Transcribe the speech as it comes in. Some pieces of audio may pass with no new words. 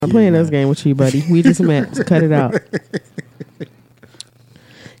I'm playing this game with you, buddy. We just met. So cut it out. Cut it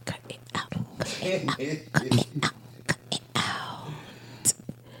out. Cut it out. Cut it out. Cut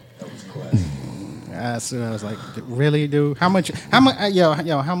it out. So I was like, really, dude? How much? How much? Yo,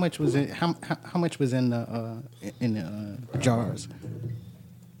 how much was it? How much was in the jars?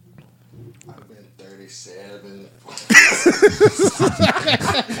 I've been 37.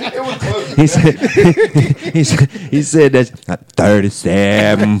 He said that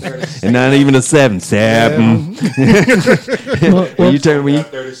 37 and not even a 7. When you turn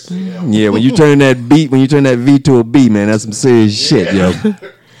that V to a B, man, that's some serious shit, yo.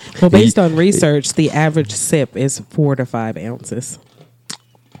 Well, based on research, the average sip is 4 to 5 ounces.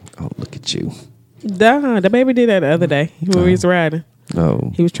 Oh, look at you. The baby did that the other day when we was riding.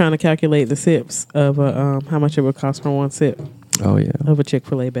 Oh. He was trying to calculate the sips of how much it would cost for one sip. Oh, yeah. Of a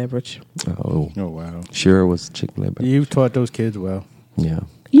Chick-fil-A beverage. Oh. Oh, wow. Sure was Chick-fil-A beverage. You taught those kids well. Yeah.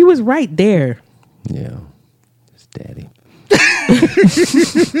 You was right there. Yeah. It's daddy.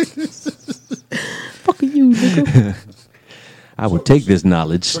 Fuck you, nigga. I would take this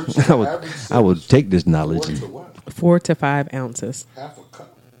knowledge. I would take this knowledge. 4 to 5 ounces. Half a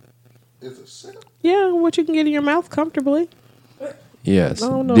cup is a sip. Yeah, what you can get in your mouth comfortably. Yes. I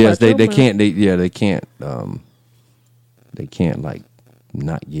don't know Yes, about they your can't. They can't. They can't like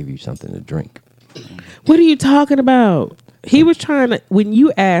not give you something to drink. What are you talking about? He was trying to, when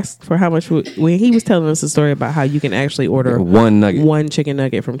you asked for how much, when he was telling us a story about how you can actually order one chicken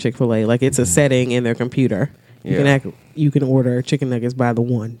nugget from Chick-fil-A, like it's a setting in their computer. You can order chicken nuggets by the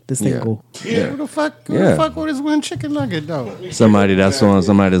single. Yeah. Who the fuck orders one chicken nugget though? Somebody that's on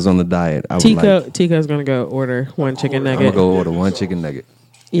the diet. Tico's gonna go order one chicken nugget. I'm gonna go order one chicken nugget.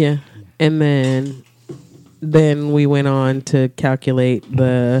 Yeah, and then we went on to calculate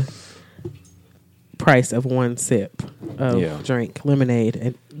the price of one sip of drink, lemonade,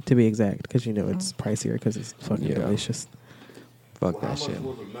 and to be exact, because it's pricier because it's fucking delicious. Fuck that shit.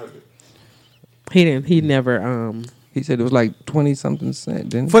 He never. He said it was like 20-something cents,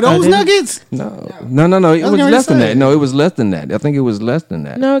 didn't he? For those nuggets? No. It was less than that. No, it was less than that. I think it was less than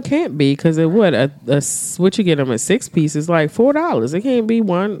that. No, it can't be because it would. What you get them at 6 pieces like $4. It can't be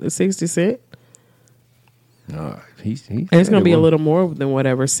 60 cents. No, and it's gonna be a little more than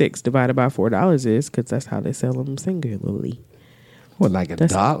whatever 6 divided by $4 is, because that's how they sell them singularly. What, like a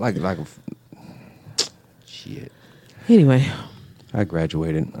dot? Like a shit. Anyway, I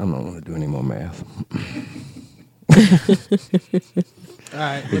graduated. I don't want to do any more math. All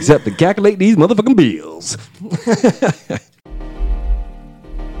right. Except to calculate these motherfucking bills.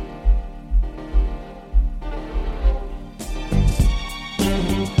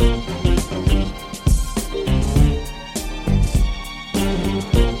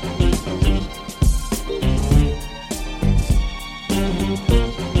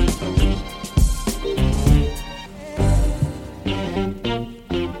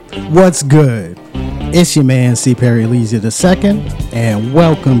 What's good? It's your man C. Perry Leasy II, and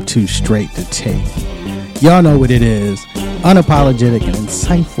welcome to Straight to Tape. Y'all know what it is: unapologetic and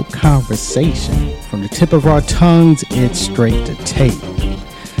insightful conversation from the tip of our tongues. It's Straight to Tape.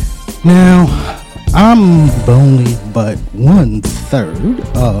 Now, I'm only but 1/3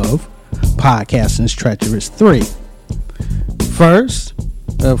 of Podcasting's Treacherous 3. First,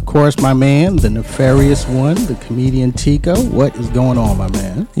 of course, my man, the nefarious one, the comedian Tico. What is going on, my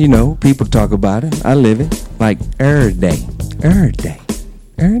man? People talk about it. I live it like every day. Every day.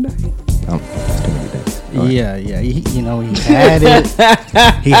 Every day. It's too many days. Yeah. He had it.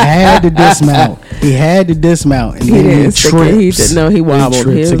 He had to dismount. And he then he trips. No, he wobbled.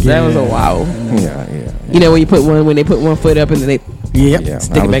 That was a wobble. Yeah. When they put one foot up and then they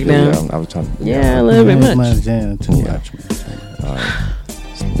stick it back down. I was trying to. Yeah, a little bit much. Too much.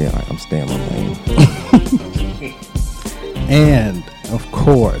 I'm staying on my lane. And, of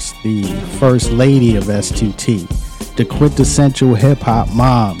course, the first lady of S2T, the quintessential hip-hop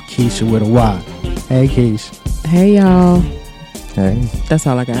mom, Keisha with a Y. Hey, Keisha. Hey, y'all. Hey. That's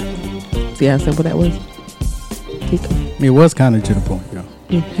all I got. See how simple that was? It was kind of to the point, yo.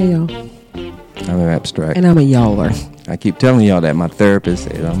 Hey, y'all. I'm an abstract. And I'm a yaller. I keep telling y'all that. My therapist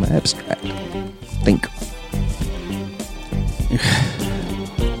said I'm an abstract thinker.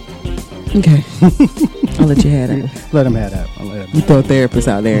 Okay. I'll let you have that. Let him have that. You throw therapists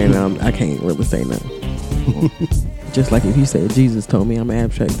out there and I can't really say nothing. Just like if you said Jesus told me I'm an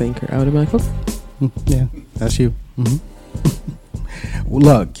abstract thinker, I would have been like, okay. Yeah, that's you. Mm-hmm.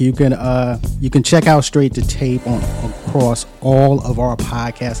 Look, you can check out Straight to Tape across all of our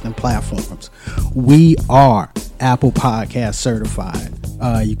podcasting platforms. We are Apple Podcast certified.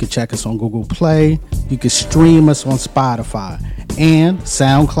 You can check us on Google Play. You can stream us on Spotify. and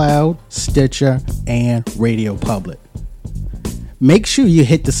SoundCloud, Stitcher, and Radio Public. Make sure you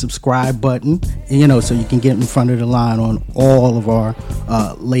hit the subscribe button, so you can get in front of the line on all of our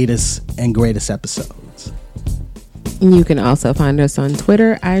latest and greatest episodes. You can also find us on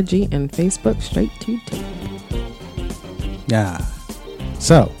Twitter, IG, and Facebook, Straight to Tape. Yeah.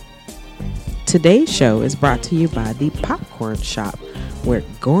 So, today's show is brought to you by the Popcorn Shop, where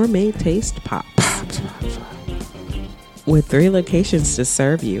gourmet taste pops. With 3 locations to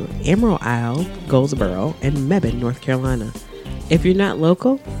serve you: Emerald Isle, Goldsboro, and Mebane, North Carolina. If you're not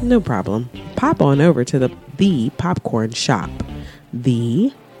local, no problem. Pop on over to the Popcorn Shop,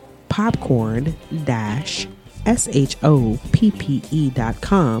 the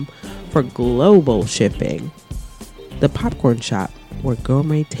popcorn-shoppe.com for global shipping. The Popcorn Shop, where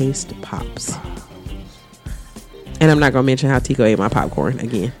gourmet taste pops. And I'm not going to mention how Tico ate my popcorn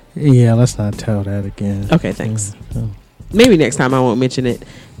again. Yeah, let's not tell that again. Okay, thanks. Maybe next time I won't mention it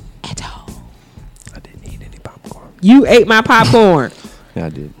at all. I didn't eat any popcorn. You ate my popcorn. Yeah, I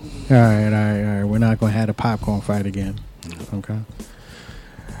did. All right. We're not going to have a popcorn fight again. Okay. All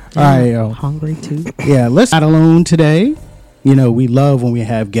right, yo. Hungry too. Yeah, let's not alone today. We love when we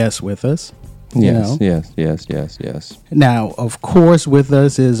have guests with us. Yes. Now, of course, with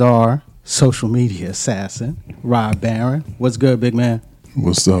us is our social media assassin, Rob Barron. What's good, big man?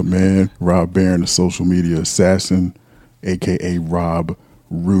 What's up, man? Rob Barron, the social media assassin, a.k.a. Rob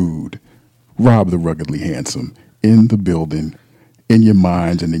Rude. Rob the ruggedly handsome. In the building, in your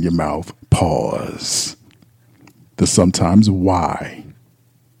minds and in your mouth. Pause. The sometimes why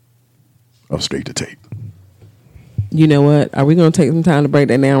of Straight to Tape. You know what? Are we going to take some time to break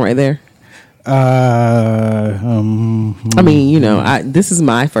that down right there? I mean, this is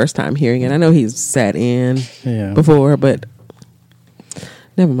my first time hearing it. I know he's sat in before, but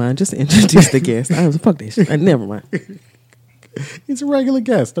never mind. Just introduce the guest. I was fuck this shit. Never mind. He's a regular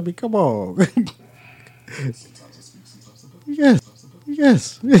guest. I mean, come on. Yes.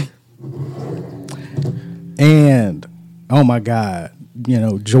 And oh my God,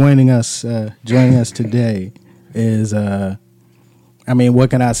 joining us today is what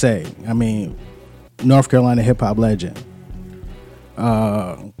can I say? North Carolina hip hop legend.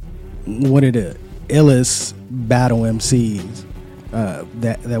 One of the illest battle MCs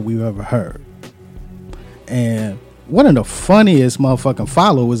that we've ever heard. And one of the funniest motherfucking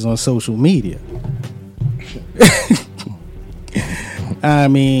followers on social media.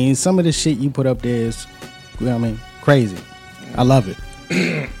 Some of the shit you put up there is, crazy. I love it.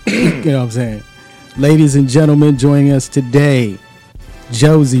 You know what I'm saying? Ladies and gentlemen, joining us today,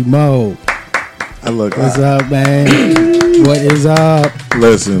 Josie Mo. What's up, man? What is up?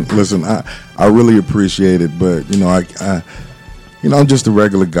 Listen. I really appreciate it, but I'm just a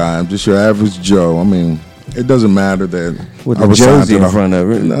regular guy. I'm just your average Joe. It doesn't matter that with I was Josie in front of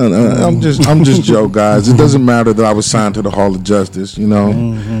it. No, I'm just Joe, guys. It doesn't matter that I was signed to the Hall of Justice.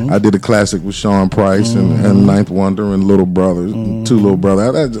 I did a classic with Sean Price and Ninth Wonder and Little Brothers, Two Little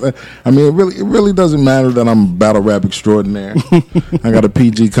Brothers. It really doesn't matter that I'm a battle rap extraordinaire. I got a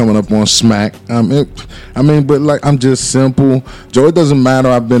PG coming up on Smack. But I'm just simple, Joe. It doesn't matter.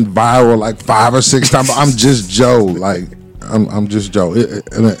 I've been viral like 5 or 6 times. But I'm just Joe. I'm just Joe,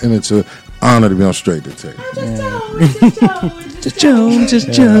 and it's a honor to be on Straight to Tape. Just Joe.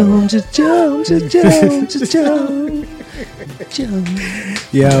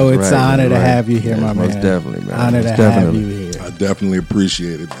 Yo, it's an honor to have you here, my man. Most definitely, man. Honor to have you here. I definitely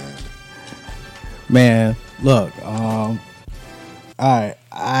appreciate it, man. Man, look, all right,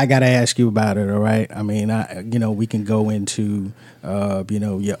 I gotta ask you about it. All right, we can go into,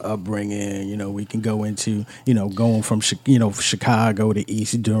 your upbringing. We can go into, going from, Chicago to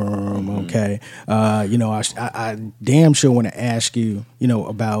East Durham. Okay, I damn sure want to ask you,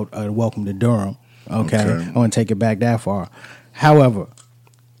 about Welcome to Durham. Okay, I want to take it back that far. However,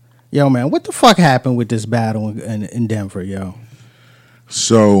 yo, man, what the fuck happened with this battle in Denver, yo?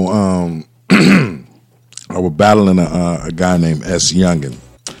 So, I was battling a guy named S. Youngin.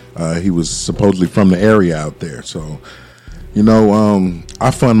 He was supposedly from the area out there. So,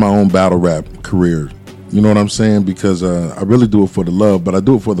 I fund my own battle rap career. You know what I'm saying? Because I really do it for the love, but I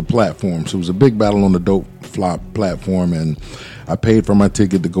do it for the platform. So it was a big battle on the Dope Flop platform, and I paid for my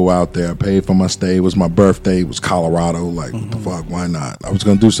ticket to go out there. I paid for my stay. It was my birthday. It was Colorado. What the fuck? Why not? I was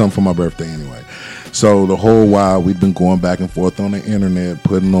going to do something for my birthday anyway. So the whole while, we'd been going back and forth on the internet,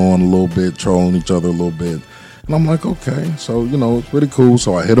 putting on a little bit, trolling each other a little bit. And I'm like, okay. So, it's pretty cool.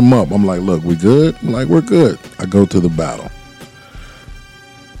 So I hit him up. I'm like, look, we good? I'm like, we're good. I go to the battle.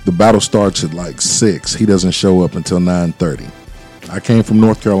 The battle starts at 6. He doesn't show up until 9:30. I came from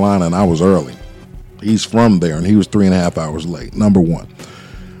North Carolina and I was early. He's from there, and he was 3.5 hours late. Number one.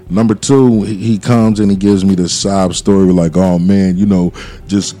 Number two, he comes and he gives me this sob story like, oh man,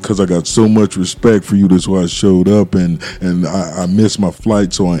 just because I got so much respect for you, that's why I showed up, and I missed my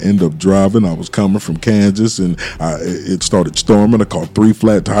flight, so I end up driving. I was coming from Kansas, and it started storming. I caught 3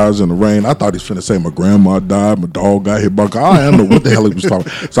 flat tires in the rain. I thought he was finna say my grandma died, my dog got hit by a car. I don't know what the hell he was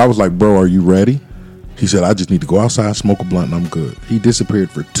talking. So I was like, bro, are you ready? He said, I just need to go outside, smoke a blunt, and I'm good. He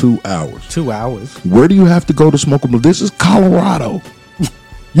disappeared for 2 hours. 2 hours? Where do you have to go to smoke a blunt? This is Colorado.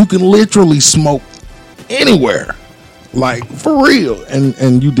 You can literally smoke anywhere, like for real.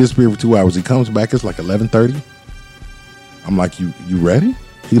 And you disappear for 2 hours. He comes back. It's like 11:30. I'm like, you ready?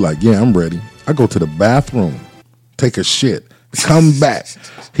 He like, yeah, I'm ready. I go to the bathroom, take a shit, come back.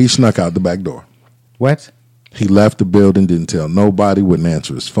 He snuck out the back door. What? He left the building, didn't tell nobody, wouldn't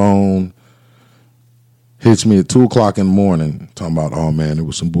answer his phone. Hits me at 2:00 in the morning, talking about, oh man, there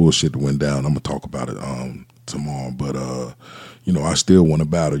was some bullshit that went down. I'm gonna talk about it tomorrow, but I still want to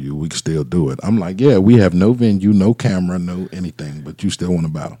battle you. We can still do it. I'm like, yeah, we have no venue, no camera, no anything, but you still want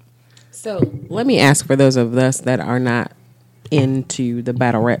to battle. So let me ask, for those of us that are not into the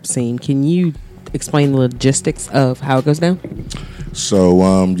battle rap scene, can you explain the logistics of how it goes down?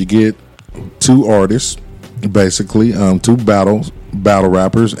 So you get 2 artists, basically, 2 battle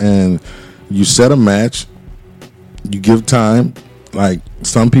rappers, and you set a match. You give time. Like,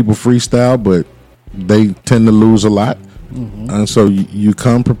 some people freestyle, but they tend to lose a lot. Mm-hmm. And so you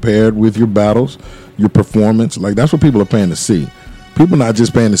come prepared with your battles, your performance. Like, that's what people are paying to see. People not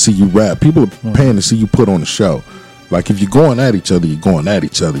just paying to see you rap. People are paying to see you put on a show. Like, if you're going at each other, you're going at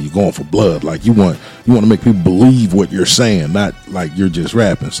each other. You're going for blood. Like, you want to make people believe what you're saying, not like you're just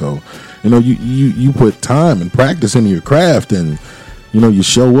rapping. So, you put time and practice into your craft, and you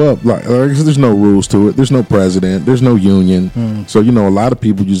show up. Like, there's no rules to it. There's no president. There's no union. So, a lot of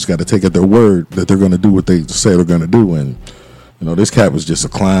people, you just got to take at their word that they're going to do what they say they're going to do. And, this cat was just a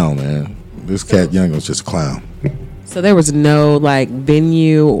clown, man. This cat Young was just a clown. So there was no, like,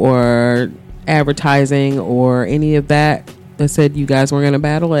 venue or advertising or any of that said you guys were going to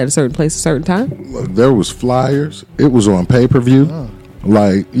battle at a certain place, a certain time? Look, there was flyers. It was on pay-per-view.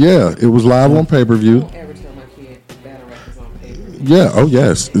 Like, yeah, it was live on pay-per-view. Yeah, oh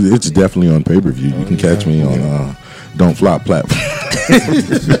yes, it's definitely on pay-per-view. You can catch me on Don't Flop platform.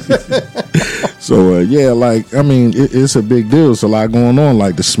 So it's a big deal. It's a lot going on.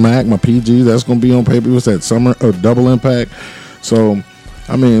 Like the Smack, my PG, that's going to be on pay-per-view. It's that summer Double Impact. So,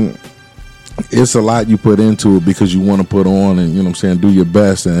 it's a lot you put into it because you want to put on and do your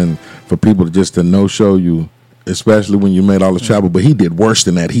best, and for people to no-show you, especially when you made all the travel. But he did worse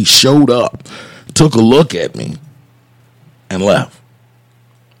than that. He showed up, took a look at me, and left.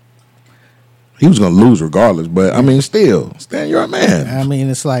 He was going to lose regardless, but still, Stan, you're a man.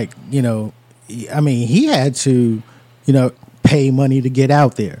 It's like, he had to, pay money to get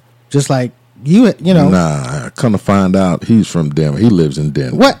out there. Just like you know. Nah, come to find out, he's from Denver. He lives in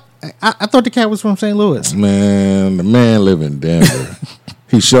Denver. What? I thought the cat was from St. Louis. Man, the man live in Denver.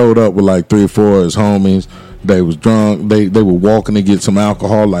 He showed up with like 3 or 4 of his homies. They was drunk. They were walking to get some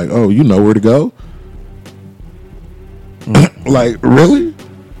alcohol. Like, oh, you know where to go? Like, really?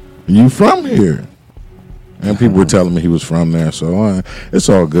 You from here? And people were telling me he was from there. So it's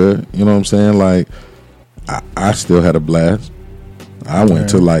all good. You know what I'm saying? Like, I still had a blast. I went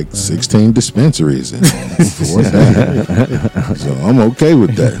to like 16 dispensaries before that. So I'm okay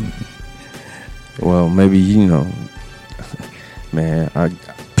with that. Well, maybe, man, I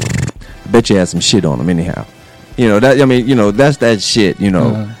bet you had some shit on him anyhow. That's that shit,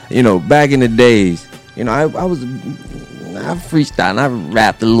 back in the days, I freestyled and I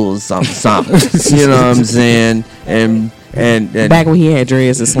rapped a little something, you know what I'm saying? And back when he had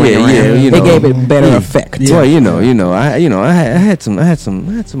dreads and swing around, they gave it better effect. Well, I had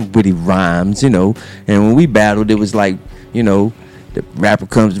some witty rhymes, and when we battled, it was like, the rapper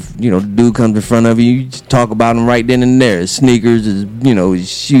comes, the dude comes in front of you, you just talk about him right then and there. His sneakers,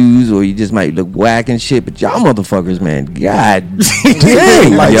 his shoes, or you just might look whack and shit. But y'all motherfuckers, man, god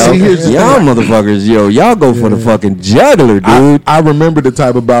dang, y'all motherfuckers, y'all go for the fucking juggler, dude. I remember the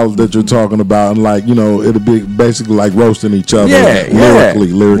type of battles that you're talking about, and like, it'll be basically like roasting each other,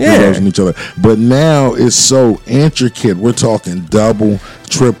 lyrically roasting each other. But now it's so intricate. We're talking double,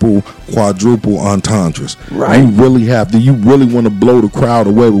 triple, quadruple entendres. Right. You really have to. You really want to blow the crowd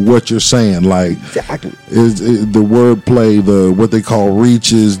away with what you're saying. Like, exactly. Is the wordplay, the what they call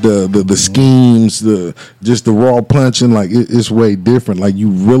reaches, the schemes, just the raw punching. Like, it's way different. Like, you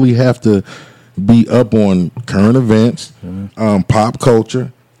really have to be up on current events, pop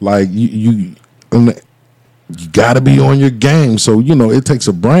culture. Like, you got to be on your game. So it takes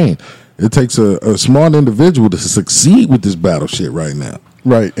a brain. It takes a smart individual to succeed with this battle shit right now.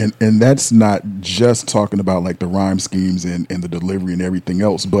 Right, and that's not just talking about like the rhyme schemes and the delivery and everything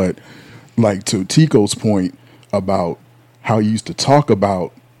else, but like to Tico's point about how you used to talk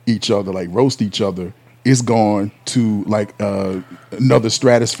about each other, like roast each other, it's gone to like another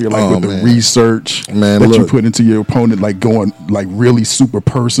stratosphere, like with the research that you put into your opponent, like going like really super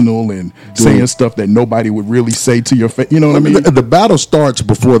personal and saying stuff that nobody would really say to your face. You know what I mean? The battle starts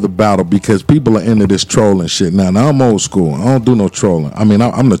before the battle because people are into this trolling shit. Now I'm old school. I don't do no trolling. I mean,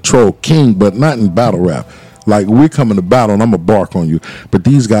 I'm the troll king, but not in battle rap. Like, we're coming to battle and I'm going to bark on you. But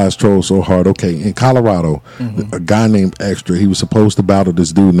these guys troll so hard. Okay, in Colorado, a guy named Extra, he was supposed to battle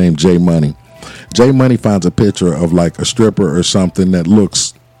this dude named J Money. J Money finds a picture of like a stripper or something that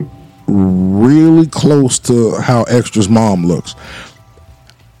looks really close to how Extra's mom looks.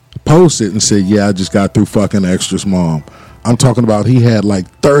 Post it and say, yeah, I just got through fucking Extra's mom. I'm talking about he had like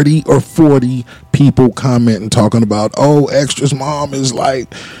 30 or 40 people commenting talking about, oh, Extra's mom is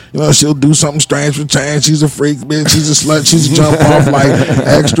like, you know, she'll do something strange for change. She's a freak, bitch. She's a slut. She's a jump off. Like,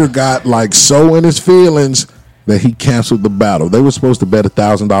 Extra got like so in his feelings that he canceled the battle. They were supposed to bet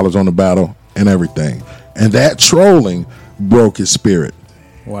 $1,000 on the battle and everything. And that trolling broke his spirit.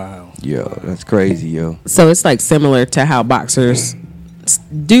 Wow. Yo, that's crazy, yo. So it's like similar to how boxers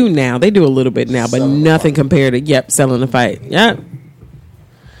do now. They do a little bit now, but nothing compared to selling the fight. Yep.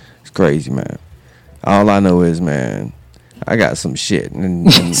 It's crazy, man. All I know is, man, I got some shit, and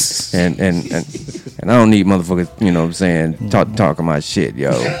I don't need motherfuckers, you know what I'm saying, talking my shit,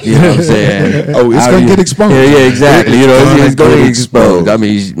 yo. You know what I'm saying? Oh, it's going to get exposed. Yeah, exactly. You know, it's going to get exposed. I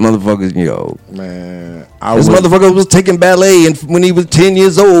mean, motherfuckers, yo. Man, this motherfucker was taking ballet and when he was 10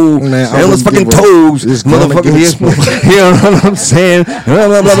 years old. Man, and was fucking toes. This motherfucker, you know what I'm saying? Blah,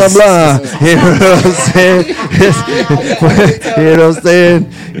 blah, blah, blah, blah. You know what I'm saying? You know what I'm saying?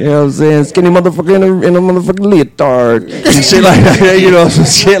 You know what I'm saying? Skinny motherfucker in a motherfucking leotard. And shit like that, you know, some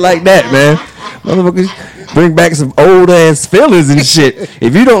shit like that, man. Motherfuckers bring back some old ass feelings and shit.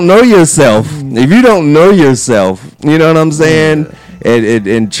 If you don't know yourself, you know what I'm saying?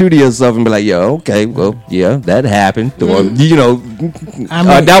 And true to yourself and be like, yo, okay, well, yeah, that happened. Or, you know,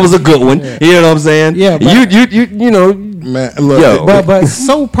 that was a good one. Yeah. You know what I'm saying? Yeah, you know, man, look, yo. but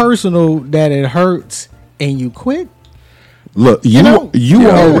so personal that it hurts and you quit. Look,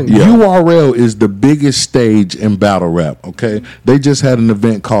 URL is the biggest stage in battle rap, okay? They just had an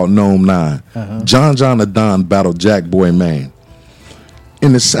event called Gnome 9. John the Don battled Jack Boy Maine.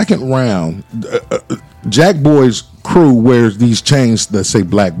 In the second round, Jack Boy's crew wears these chains that say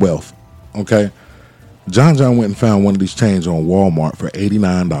Black Wealth, okay? John went and found one of these chains on Walmart for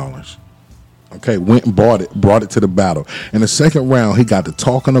 $89. Okay, went and brought it to the battle. In the second round, he got to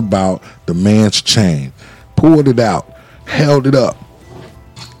talking about the man's chain, pulled it out, held it up,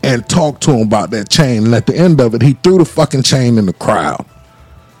 and talked to him about that chain. And at the end of it, he threw the fucking chain in the crowd.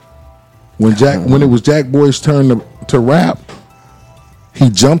 When it was Jack Boy's turn to rap, he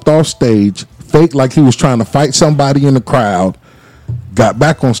jumped off stage, faked like he was trying to fight somebody in the crowd, got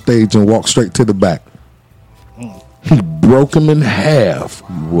back on stage and walked straight to the back. He broke him in half.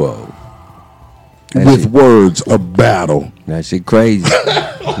 Whoa. With words of battle. That shit crazy.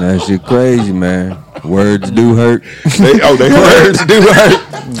 That shit crazy, man. Words do hurt. Words do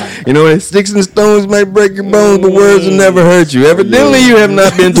hurt. You know, sticks and stones may break your bones, but words will never hurt you. Evidently, you have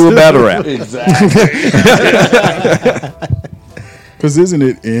not been to a battle rap. Exactly. Because isn't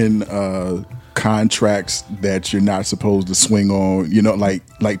it in contracts that you're not supposed to swing on, you know,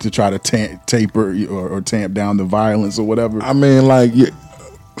 like to try to taper or tamp down the violence or whatever? I mean, like,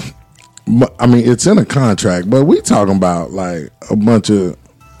 it's in a contract, but we talking about like a bunch of,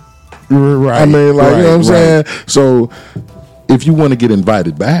 right? I mean, like, you know what I'm saying? So if you want to get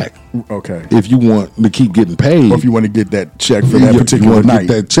invited back, okay. If you want to keep getting paid, or if you want to get that check for that particular night,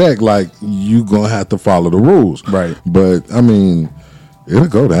 get that check, like, you gonna have to follow the rules, right? But I mean, it'll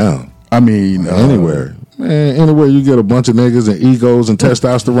go down. I mean, anywhere. Man, anywhere you get a bunch of niggas and egos and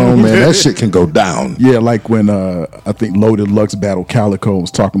testosterone, man, that shit can go down. Yeah, like when I think Loaded Lux battled Calico, was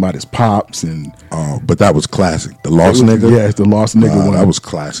talking about his pops and. But that was classic. The Lost Nigga. Yeah, it's the Lost Nigga one. That was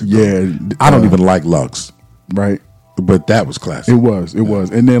classic. Yeah, I don't even like Lux. Right. But that was classic. It was.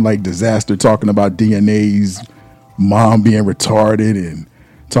 And then like Disaster talking about DNA's mom being retarded and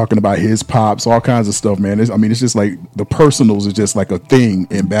talking about his pops, all kinds of stuff, man. It's just like the personals is just like a thing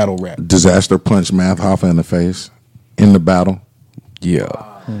in battle rap. Disaster punched Math Hoffa in the face in the battle. Yo,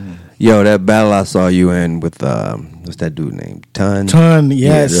 that battle I saw you in with what's that dude named Ton?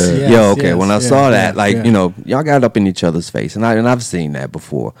 Yes. When I saw that, you know, y'all got up in each other's face, and I've seen that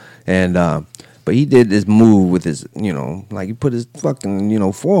before, and But he did this move with his, like he put his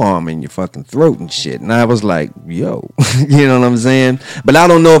fucking, forearm in your fucking throat and shit. And I was like, yo, you know what I'm saying? But I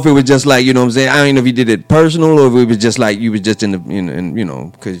don't know if it was just like, you know what I'm saying? I don't know if he did it personal or if it was just like you was just in the,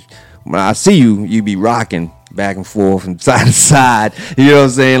 because when I see you be rocking back and forth from side to side, you know what I'm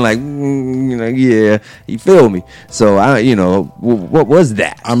saying? Like, yeah, you feel me? So what was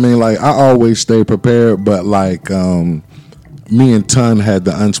that? I mean, like, I always stay prepared, but like, me and Ton had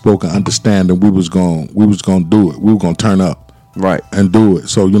the unspoken understanding we was gonna do it. We were gonna turn up, right, and do it.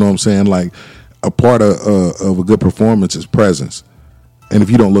 So you know what I'm saying? Like, a part of a good performance is presence, and if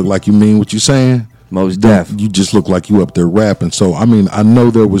you don't look like you mean what you're saying, most def, you just look like you up there rapping. So I mean, I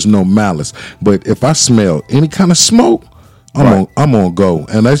know there was no malice, but if I smell any kind of smoke, I'm on go,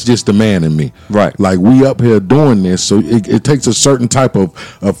 and that's just the man in me, right? Like, we up here doing this, so it takes a certain type of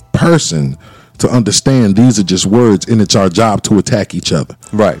person to understand these are just words, and it's our job to attack each other.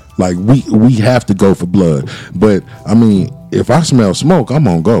 Right. Like, we have to go for blood. But I mean, if I smell smoke, I'm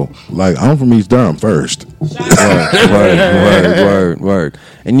gonna go. Like, I'm from East Durham first. Word.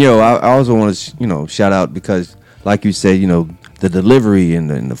 And I also want to shout out, because like you said, the delivery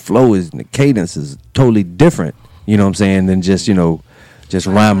and the flow and the cadence is totally different. You know what I'm saying? Than just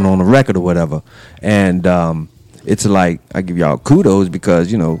rhyming on the record or whatever. And it's like, I give y'all kudos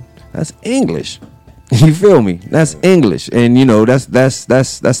because that's English. You feel me? That's English, and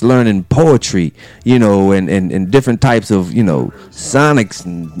that's learning poetry, and different types of sonics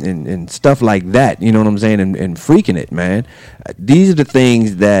and stuff like that. You know what I'm saying? And freaking it, man. These are the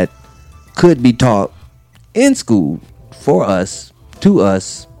things that could be taught in school for us, to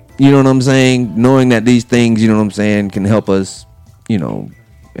us. You know what I'm saying? Knowing that these things, can help us, in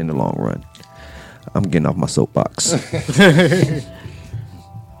the long run. I'm getting off my soapbox.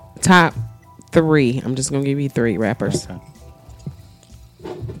 Top 3. I'm just gonna give you 3 rappers.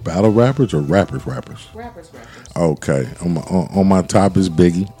 Battle rappers or rappers? Rappers. Okay. On my top is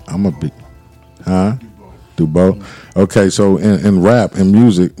Biggie. I'm a big, do both. Okay, so in rap and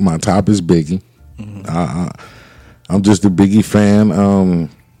music, my top is Biggie. I'm just a Biggie fan.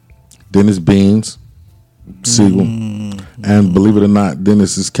 Dennis Beans, Siegel, and believe it or not,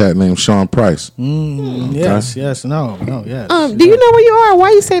 Dennis's cat named Sean Price. Yes. No, yes. Do you know where you are?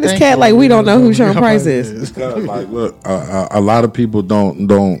 Why you say this cat like we don't know who Sean Price is? Because, like, look, a lot of people don't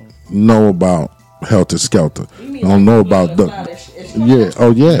know about Helter Skelter. Don't know about the.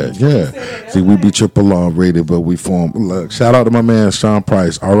 Yeah. See, we be triple R rated, but we form. Look, shout out to my man Sean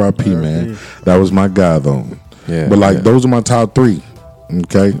Price, R.I.P. man. That was my guy though. Yeah. But like, those are my top 3.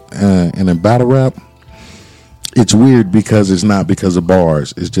 Okay, and in battle rap, it's weird because it's not because of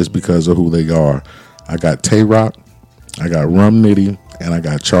bars. It's just because of who they are. I got Tay Rock, I got Rum Nitty, and I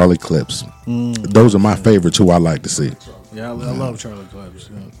got Charlie Clips. Those are my favorites who I like to see. Yeah, I love Charlie Clips.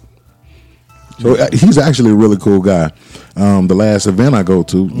 Yeah. So he's actually a really cool guy. The last event I go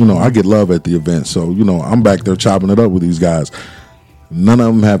to, I get love at the event. So, I'm back there chopping it up with these guys. None of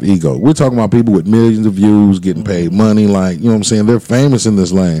them have ego. We're talking about people with millions of views, getting paid money. Like, you know what I'm saying? They're famous in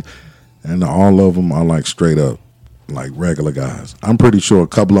this lane. And all of them are like straight up, like regular guys. I'm pretty sure a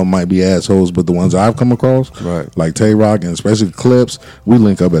couple of them might be assholes, but the ones I've come across, right, like Tay Rock and especially Clips, we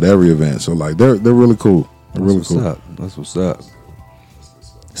link up at every event. So like, they're really cool. They're really cool. That's what's up.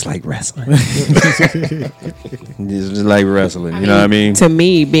 It's like wrestling. It's just like wrestling. You know what I mean? To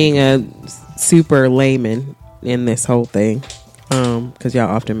me, being a super layman in this whole thing, because y'all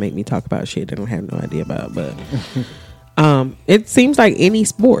often make me talk about shit that I don't have no idea about, but it seems like any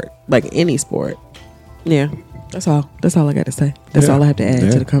sport. Yeah, that's all I got to say. That's all I have to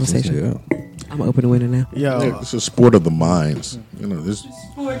add to the conversation. I'm open to winning now. It's a sport of the minds. This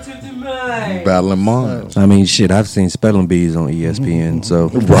sport of the mind. Battling minds. I mean, shit, I've seen spelling bees on ESPN, so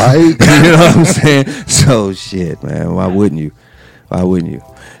right. You know what I'm saying? So shit, man. Why wouldn't you?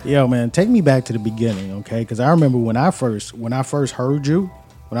 Yo, man, take me back to the beginning, okay? Because I remember when I first heard you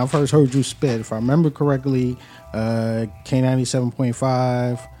spit. If I remember correctly,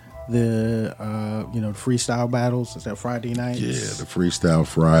 K97.5. The freestyle battles. Is that Friday nights? Yeah, the freestyle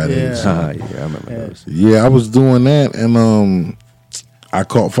Fridays. Yeah, I remember those. Yeah, I was doing that, and I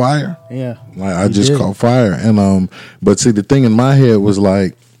caught fire. Yeah, like I just caught fire, and but see, the thing in my head was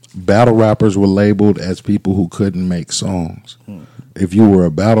like, battle rappers were labeled as people who couldn't make songs. If you were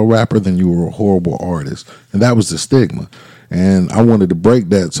a battle rapper, then you were a horrible artist, and that was the stigma. And I wanted to break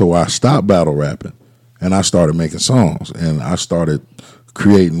that, so I stopped battle rapping, and I started making songs, and I started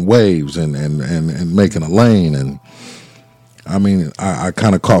creating waves and making a lane. And I mean, I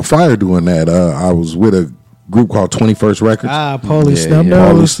kind of caught fire doing that. I was with a group called 21st Records. Paulie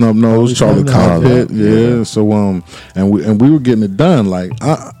Snubnose, Charlie Cockpit. Yeah. So and we were getting it done. Like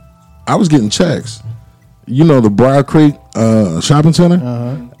I I was getting checks. You know the Briar Creek shopping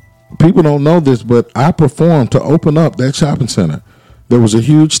center? People don't know this, but I performed to open up that shopping center. There was a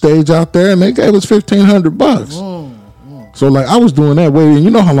huge stage out there, and they gave us $1,500. So like I was doing that way, and you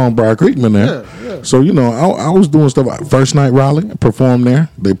know how long Briar Creek been there. Yeah. So you know I was doing stuff. First night Raleigh, performed there.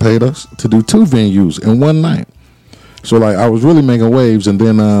 They paid us to do 2 venues in one night. So like I was really making waves, and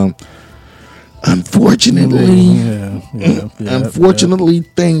then unfortunately,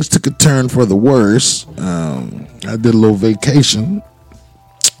 things took a turn for the worse. I did a little vacation,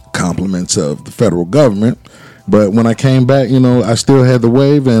 compliments of the federal government. But when I came back, you know, I still had the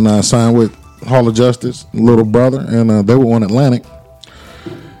wave, and I signed with Hall of Justice, Little Brother, and they were on Atlantic.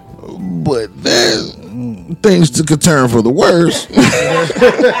 But then things took a turn for the worse.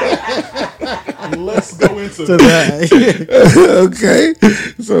 Let's go into that. Okay,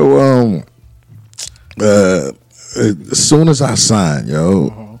 so as soon as I signed,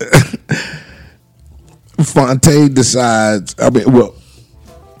 Fonte decides.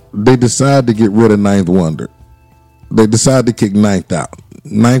 They decide to get rid of Ninth Wonder. They decided to kick Ninth out.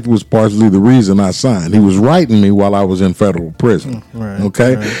 Ninth was partially the reason I signed. He was writing me while I was in federal prison. Right.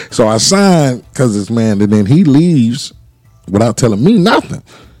 So I signed because this man, and then he leaves without telling me nothing.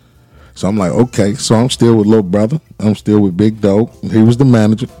 So I'm like, okay. So I'm still with Little Brother. I'm still with Big Doe. He was the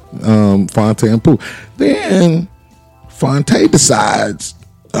manager, Fonte and Pooh. Then Fonte decides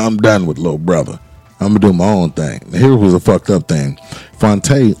I'm done with Little Brother. I'm gonna do my own thing. Here was a fucked up thing. Fonte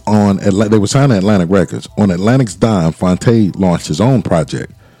they were signing Atlantic Records. On Atlantic's dime, Fonte launched his own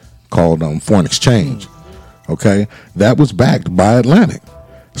project called Foreign Exchange. Okay, that was backed by Atlantic.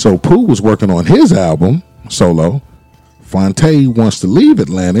 So Pooh was working on his album solo. Fonte wants to leave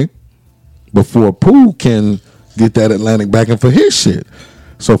Atlantic before Pooh can get that Atlantic backing for his shit.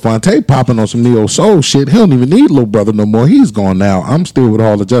 So Fonte popping on some neo soul shit. He don't even need Little Brother no more. He's gone now. I'm still with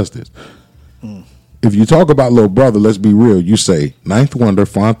Hall of Justice. If you talk about Little Brother, let's be real. You say Ninth Wonder,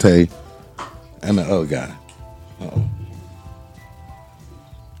 Fonte, and the other guy.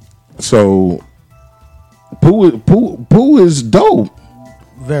 So Pooh is dope.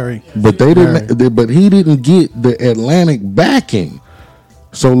 Very. But they didn't. But he didn't get the Atlantic backing.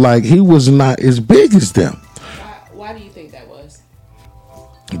 So like he was not as big as them. Why do you think that was?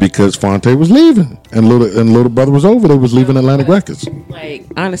 Because Fonte was leaving, and Little Brother was over. They was leaving Atlantic Records. Like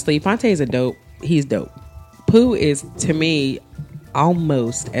honestly, Fonte is a dope. He's dope. Pooh is, to me,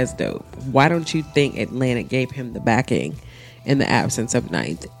 almost as dope. Why don't you think Atlantic gave him the backing in the absence of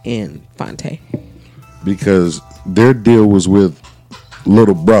Ninth and Fonte? Because their deal was with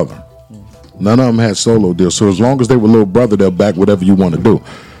Little Brother. None of them had solo deals. So as long as they were Little Brother, they'll back whatever you want to do.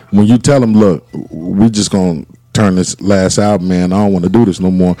 When you tell them, look, we just going to turn this last album, man, I don't want to do this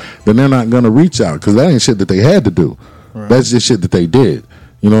no more, then they're not going to reach out because that ain't shit that they had to do. Right. That's just shit that they did.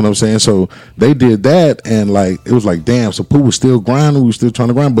 You know what I'm saying? So they did that, and like it was like, damn. So Pooh was still grinding, we were still trying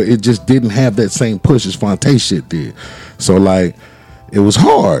to grind, but it just didn't have that same push as Fonte shit did. So like, it was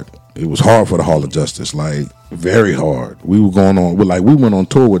hard. It was hard for the Hall of Justice, like very hard. We were going on, we went on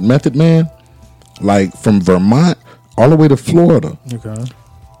tour with Method Man, like from Vermont all the way to Florida. Okay.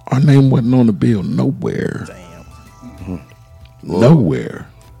 Our name wasn't on the bill nowhere. Damn. Nowhere.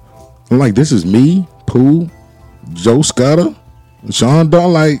 I'm like, this is me, Pooh, Joe Scudder, Sean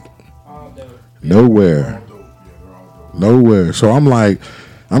Dunn, like nowhere. So I'm like,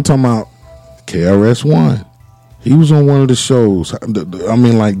 I'm talking about KRS-One. He was on one of the shows. I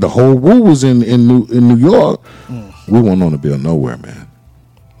mean, like the whole Woo was in New York. We weren't on the bill nowhere, man.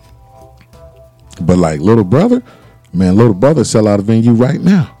 But like Little Brother sell out a venue right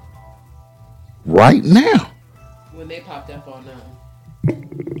now. Right now. When they popped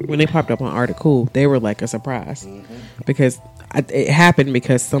up on Article, they were like a surprise because it happened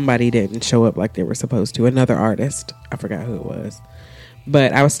because somebody didn't show up like they were supposed to. Another artist, I forgot who it was,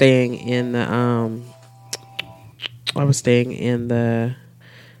 but I was staying in the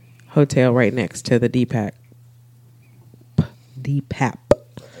hotel right next to the DPAP.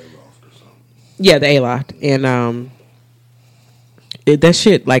 Yeah, the A-Loft, and that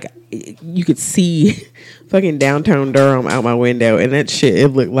shit, like you could see fucking downtown Durham out my window, and that shit, it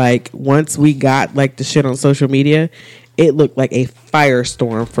looked like once we got like the shit on social media, it looked like a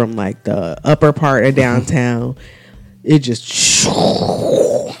firestorm from like the upper part of downtown. It just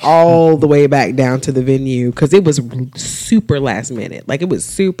all the way back down to the venue because it was super last minute.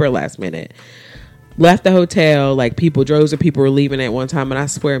 Left the hotel, like droves of people were leaving at one time, and I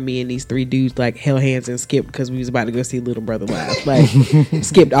swear me and these 3 dudes like held hands and skipped because we was about to go see Little Brother live. Like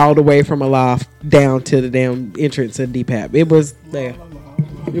skipped all the way from a loft down to the damn entrance of DPAP. It was there.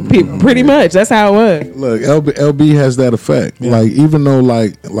 Pretty much that's how it was. Look, LB has that effect. Yeah. Like even though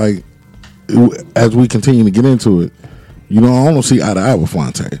like as we continue to get into it, I don't see eye to eye with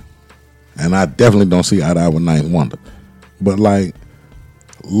Phonte. And I definitely don't see eye to eye with Ninth Wonder. But like,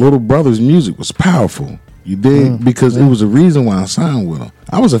 Little Brother's music was powerful. You dig? Because it was a reason why I signed with him.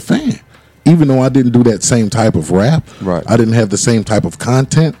 I was a fan. Even though I didn't do that same type of rap, right. I didn't have the same type of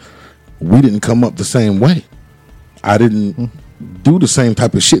content, we didn't come up the same way. I didn't do the same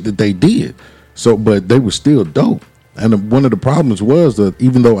type of shit that they did. So, but they were still dope. And one of the problems was that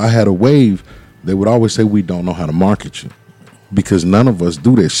even though I had a wave, they would always say, we don't know how to market you. Because none of us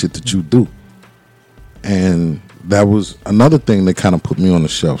do that shit that you do. And that was another thing that kind of put me on the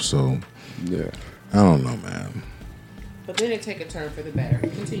shelf. So, yeah, I don't know, man. But then it take a turn for the better.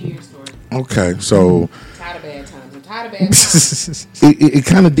 Continue your story. Okay, so Tired of bad times. I'm tired of bad times. it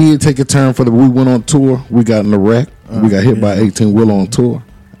kind of did take a turn for the. We went on tour. We got in a wreck. We got hit by 18-wheeler on tour.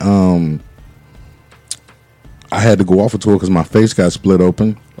 I had to go off a tour because my face got split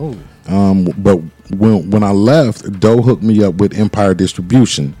open. Oh. But when I left, Doe hooked me up with Empire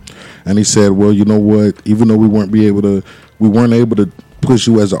Distribution, and he said, "Well, you know what? Even though we weren't able to push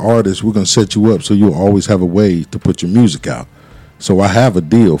you as an artist, we're gonna set you up so you'll always have a way to put your music out." So I have a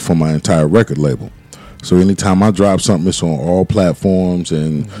deal for my entire record label. So anytime I drop something, it's on all platforms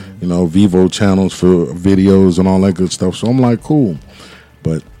and Vivo channels for videos and all that good stuff. So I'm like, cool.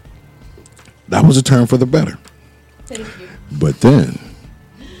 But that was a turn for the better. Thank you. But then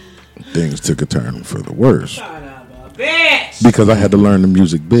things took a turn for the worse. Son of a bitch. Because I had to learn the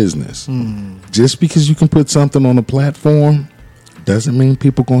music business. Just because you can put something on a platform doesn't mean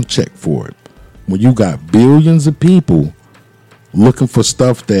people gonna check for it. When you got billions of people looking for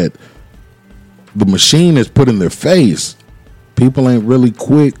stuff that the machine has put in their face, people ain't really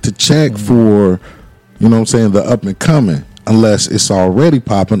quick to check for, the up and coming, unless it's already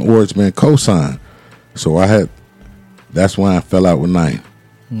popping or it's been co-signed. So that's why I fell out with Ninth.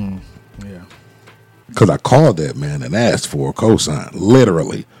 Yeah. Because I called that man and asked for a cosign,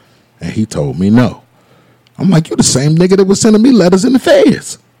 literally. And he told me no. I'm like, you the same nigga that was sending me letters in the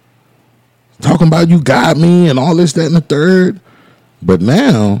feds. Talking about you got me and all this, that, and the third. But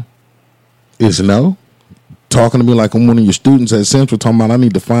now, it's no. Talking to me like I'm one of your students at Central, talking about I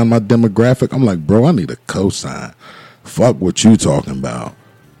need to find my demographic. I'm like, bro, I need a cosign. Fuck what you talking about.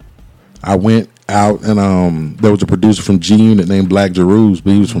 I went out and there was a producer from G Unit named Black Jeruz,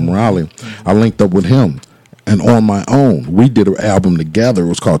 but he was from Raleigh. I linked up with him, and on my own, we did an album together. It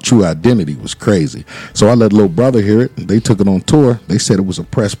was called True Identity. It was crazy. So I let Little Brother hear it. They took it on tour. They said it was a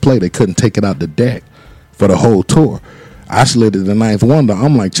press play. They couldn't take it out the deck for the whole tour. I slid it to Ninth Wonder.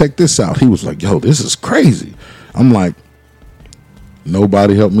 I'm like, check this out. He was like, yo, this is crazy. I'm like,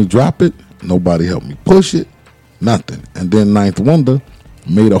 nobody helped me drop it. Nobody helped me push it. Nothing. And then Ninth Wonder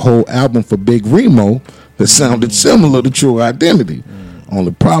made a whole album for Big Remo that sounded similar to True Identity.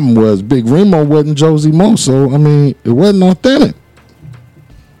 Only problem was Big Remo wasn't Josie Mo, so I mean it wasn't authentic.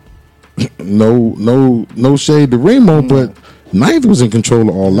 no shade to Remo, but Ninth was in control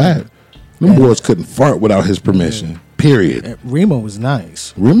of all that. Them boys couldn't fart without his permission. Period. Remo was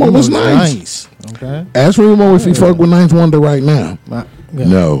nice. Remo was nice. Okay. Ask Remo if he fuck with Ninth Wonder right now. Yeah.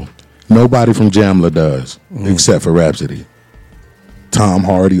 No. Nobody from Jamla does, except for Rhapsody. Tom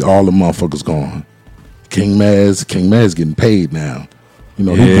Hardy, all the motherfuckers gone. King Maz getting paid now. He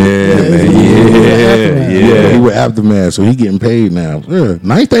with Aftermath, so he getting paid now. Yeah.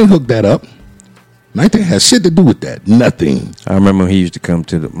 Ninth ain't hooked that up. Ninth ain't has shit to do with that. Nothing. I remember he used to come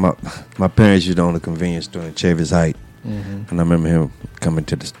to my parents used to own a convenience store in Chavis Heights. And I remember him coming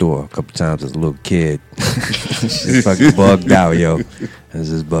to the store a couple times as a little kid. Just fucking bugged out, yo. It's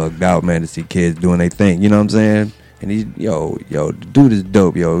just bugged out, man, to see kids doing their thing. You know what I'm saying? And he's, yo, the dude is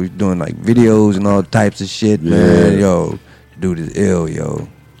dope, yo. He's doing like videos and all types of shit, man. Yo, the dude is ill, yo.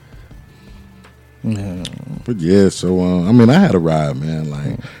 Yeah. But yeah, so I mean, I had a ride, man.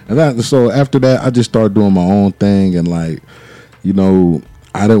 Like, so after that, I just started doing my own thing, and like,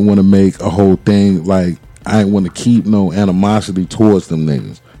 I didn't want to make a whole thing like. I didn't want to keep no animosity towards them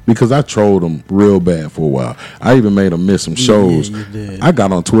niggas because I trolled them real bad for a while. I even made them miss some shows. Yeah, you did. I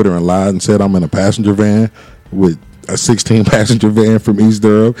got on Twitter and lied and said I'm in a passenger van with a 16-passenger van from East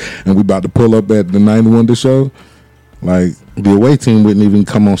Durham, and we about to pull up at the 9 Wonder show. Like, the away team wouldn't even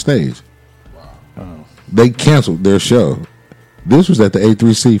come on stage. Wow. They canceled their show. This was at the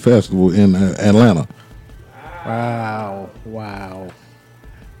A3C Festival in Atlanta. Wow.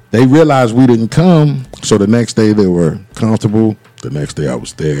 They realized we didn't come, so the next day they were comfortable. The next day I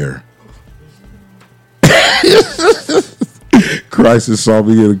was there. Crisis saw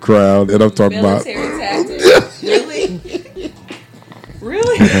me in the crowd, and I'm talking military tactics.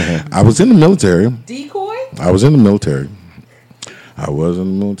 Really? I was in the military. Decoy? I was in the military.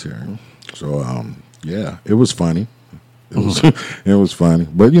 So yeah, it was funny. It was it was funny,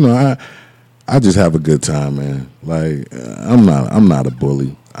 but you know, I just have a good time, man. Like I'm not a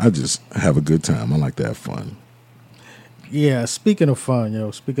bully. I just have a good time. I like to have fun. Yeah, speaking of fun,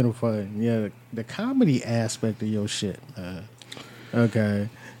 yeah, the comedy aspect of your shit, okay.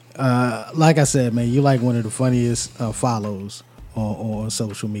 Like I said, man, you like one of the funniest follows on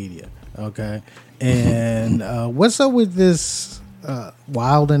social media, okay? And what's up with this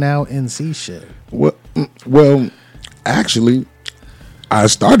Wildin' Out NC shit? Well, actually, I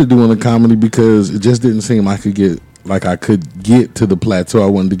started doing the comedy because it just didn't seem I could get to the plateau I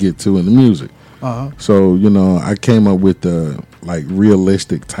wanted to get to in the music. So, you know, I came up with the like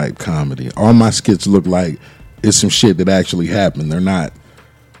realistic type comedy. All my skits look like it's some shit that actually happened. They're not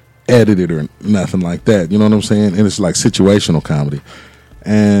edited or nothing like that. You know what I'm saying? And it's like situational comedy.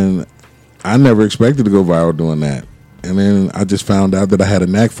 And I never expected to go viral doing that. And then I just found out that I had a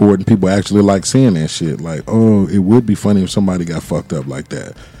knack for it and people actually like seeing that shit. Like, oh, it would be funny if somebody got fucked up like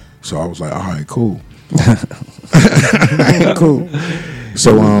that. So I was like, all right, cool. Cool.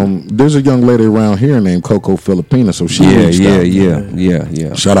 So there's a young lady around here named Coco Filipina. So she reached out.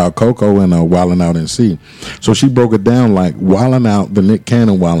 Yeah. Shout out Coco and Wildin' Out NC. So she broke it down like Wildin' Out, the Nick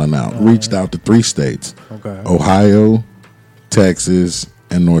Cannon Wildin' Out, reached out to 3 states. Okay. Ohio, Texas,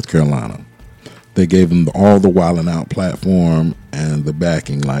 and North Carolina. They gave them all the Wildin' Out platform and the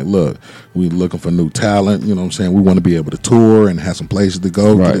backing. Like, look, we're looking for new talent. You know what I'm saying? We want to be able to tour and have some places to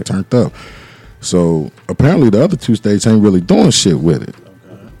go, get it turned up. So apparently the other 2 states ain't really doing shit with it.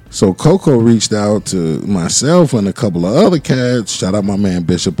 Okay. So Coco reached out to myself and a couple of other cats. Shout out my man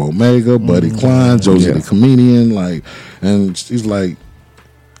Bishop Omega, Buddy Klein, Josie the Comedian. Like, and she's like,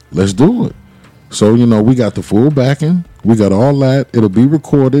 let's do it. So, you know, we got the full backing. We got all that. It'll be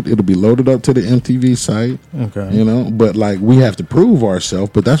recorded. It'll be loaded up to the MTV site. Okay. You know, but like we have to prove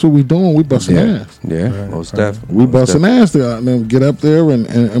ourselves. But that's what we doing. We busting ass. Yeah, most definitely. We busting ass to get up there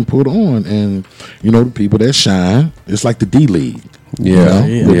and put on. And, you know, the people that shine, it's like the D League. Yeah.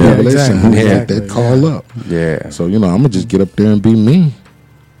 You know? The people that shine, that call up. Yeah. So, you know, I'm going to just get up there and be me.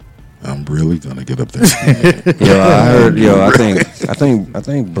 I'm really going to get up there. I heard, I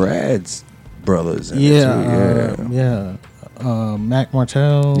think Brad's brothers. Mac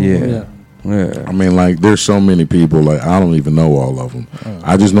Martell. Yeah. I mean, like, there's so many people. Like, I don't even know all of them.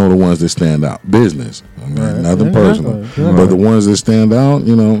 I just know the ones that stand out. Business, nothing personal, but the ones that stand out,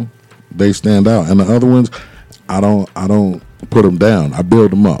 you know, they stand out. And the other ones, I don't put them down. I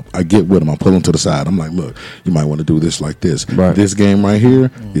build them up. I get with them. I pull them to the side. I'm like, look, you might want to do this like this. Right. This game right here,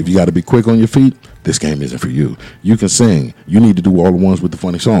 if you got to be quick on your feet, this game isn't for you. You can sing. You need to do all the ones with the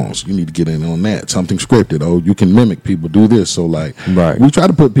funny songs. You need to get in on that. Something scripted. Oh, you can mimic people. Do this. So, like, we try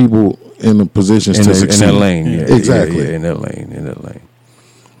to put people in the positions to succeed. In that lane. Yeah, exactly. Yeah, in that lane.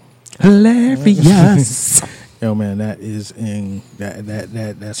 Hilarious. Yo, man,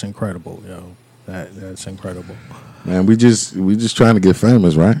 that's incredible, yo. That's incredible. Man, we just trying to get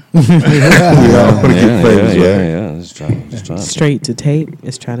famous, right? Just trying. Straight to tape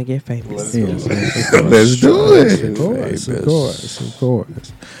is trying to get famous. Let's do it. Of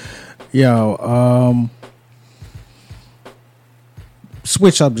course. Yo,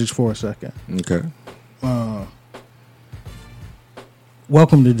 switch subjects for a second. Okay.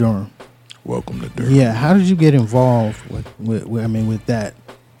 Welcome to Durham. Welcome to Durham. Yeah, how did you get involved with that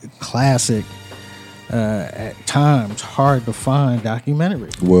classic, at times hard to find documentary?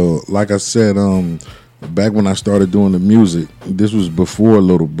 Well, like I said, back when I started doing the music, this was before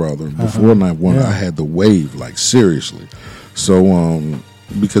Little Brother, before Night One. I had the wave, like, seriously. So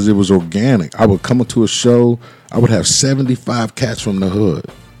because it was organic, I would come to a show, I would have 75 cats from the hood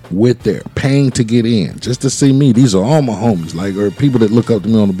with there paying to get in just to see me. These are all my homies, like, or people that look up to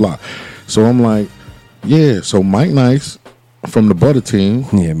me on the block. So I'm like, yeah. So Mike Nice from the Butter Team.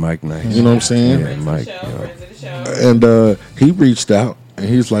 Yeah, Mike Nice. You know what I'm saying? Yeah, Mike. And he reached out and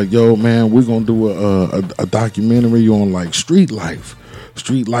he's like, yo, man, we're going to do a documentary on, like, street life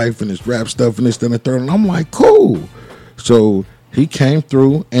and this rap stuff and this, then, and third. And I'm like, cool. So he came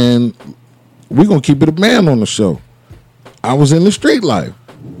through and we're going to keep it a man on the show. I was in the street life.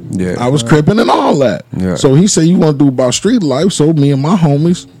 Yeah, I was cripping and all that. Yeah. So he said, you want to do about street life? So me and my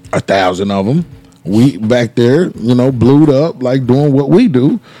homies, 1,000 of them, we back there, you know, blued up, like doing what we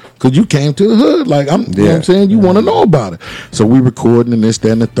do, because you came to the hood. Like, you know what I'm saying? You want to know about it. So we recording and this,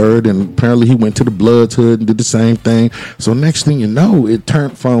 that, and the third, and apparently he went to the Bloods hood and did the same thing. So next thing you know, it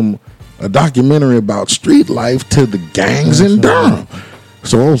turned from a documentary about street life to the gangs in Durham.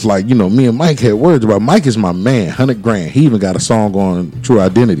 So I was like, you know, me and Mike had words about. Mike is my man, 100 grand. He even got a song on True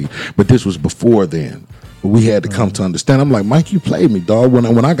Identity, but this was before then. we had to come to understand. I'm like, Mike, you played me, dog.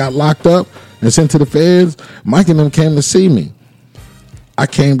 When I got locked up and sent to the feds, Mike and them came to see me. I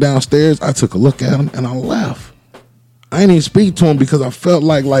came downstairs, I took a look at him, and I left. I didn't even speak to him because I felt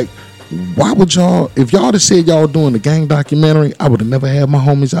like why would y'all, if y'all had said y'all were doing the gang documentary, I would have never had my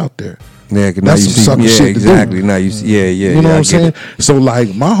homies out there. Yeah, that's some sucker shit exactly. to do. Now you see, you know what I'm saying? So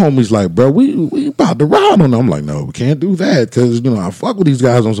like my homies like, bro, we about to ride on them. I'm like, no, we can't do that because I fuck with these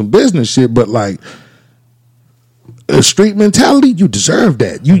guys on some business shit, but like a street mentality, you deserve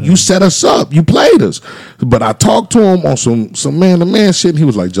that. You set us up, you played us. But I talked to him on some man to man shit. And he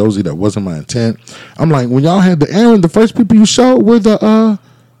was like, Josie, that wasn't my intent. I'm like, when y'all had the errand, the first people you showed were the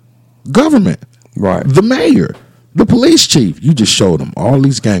government, right? The mayor. The police chief, you just showed them all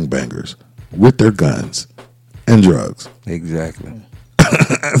these gangbangers with their guns and drugs. Exactly.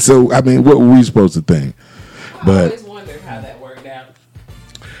 So, I mean, what were we supposed to think? But I always wondered how that worked out.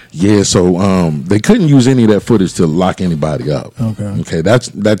 Yeah, so they couldn't use any of that footage to lock anybody up. Okay,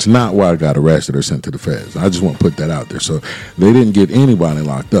 that's not why I got arrested or sent to the feds. I just want to put that out there. So they didn't get anybody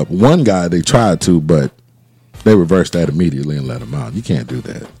locked up. One guy, they tried to, but they reversed that immediately and let him out. You can't do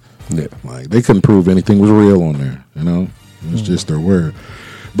that. Yeah, like they couldn't prove anything was real on there. It's just their word.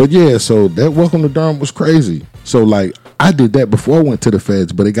 But yeah, so that Welcome to Durham was crazy. So like I did that before I went to the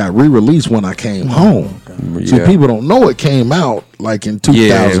feds, but it got re-released when I came home. See, people don't know it came out like in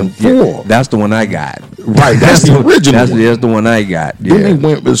 2004. Yeah. That's the one I got. Right, that's the original. That's the one I got. Yeah. Then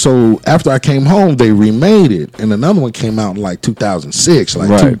they went. So after I came home, they remade it, and another one came out in like 2006, like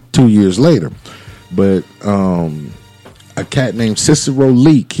right. two years later. But a cat named Cicero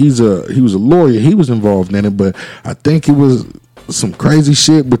Leak. He was a lawyer. He was involved in it, but I think it was some crazy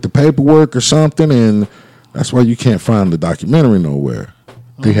shit with the paperwork or something, and that's why you can't find the documentary nowhere.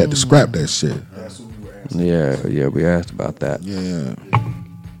 They had to scrap that shit. Yeah, we asked about that. Yeah.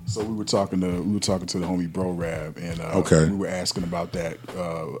 So we were talking to the homie Bro Rab, and we were asking about that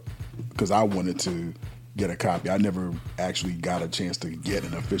because I wanted to get a copy. I never actually got a chance to get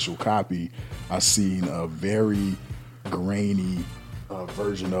an official copy. I seen a very grainy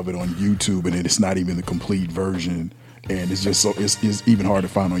version of it on YouTube, and it's not even the complete version, and it's just so it's even hard to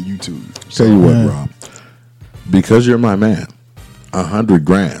find on YouTube. Tell you what, Rob, because you're my man,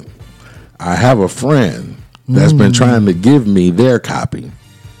 $100,000. I have a friend that's been trying to give me their copy,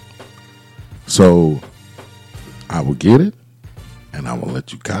 so I will get it, and I will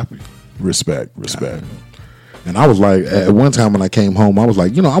let you copy. Respect. And I was like, at one time when I came home, I was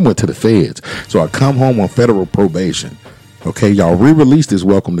like, I went to the feds. So I come home on federal probation. Okay, y'all re-released this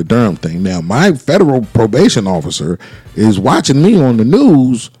Welcome to Durham thing. Now, my federal probation officer is watching me on the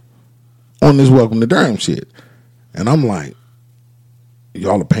news on this Welcome to Durham shit. And I'm like,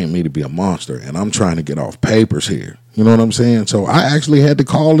 y'all are paying me to be a monster, and I'm trying to get off papers here. You know what I'm saying? So I actually had to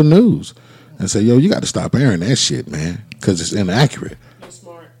call the news and say, yo, you got to stop airing that shit, man, because it's inaccurate. You're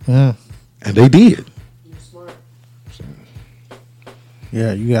smart. Yeah. And they did.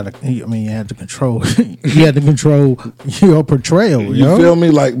 Yeah, you had to control. You had to control your portrayal. You feel me?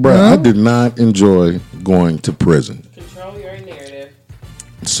 Like, bro, I did not enjoy going to prison. Control your narrative.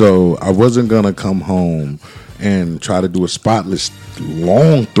 So I wasn't gonna come home and try to do a spotless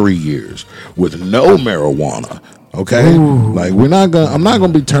long 3 years with no marijuana. Okay, like I'm not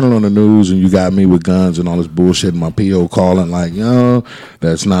gonna be turning on the news and you got me with guns and all this bullshit. And my PO calling like, yo,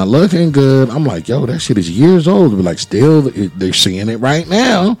 that's not looking good. I'm like, yo, that shit is years old. But like, still, they're seeing it right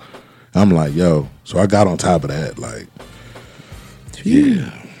now. I'm like, yo. So I got on top of that. Like,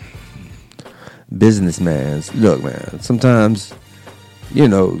 yeah. Businessman, look, man. Sometimes you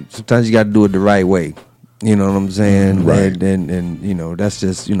got to do it the right way. You know what I'm saying? Right. And that's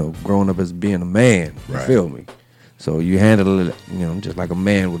just growing up as being a man. You feel me? So you handle it, just like a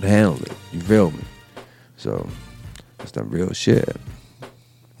man would handle it. You feel me? So that's the real shit.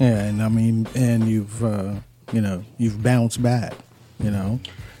 Yeah, and I mean, and you've bounced back,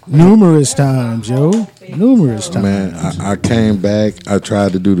 numerous times, numerous times. Man, I came back. I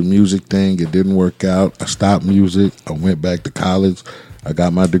tried to do the music thing. It didn't work out. I stopped music. I went back to college. I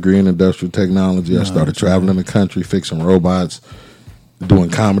got my degree in industrial technology. I started traveling the country, fixing robots, doing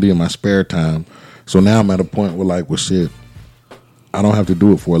comedy in my spare time. So now I'm at a point where, like, well, shit, I don't have to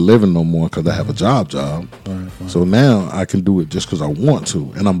do it for a living no more because I have a job. Right. So now I can do it just because I want to,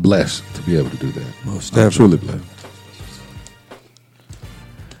 and I'm blessed to be able to do that. Most definitely. I'm truly blessed.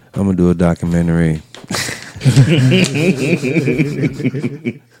 I'm going to do a documentary.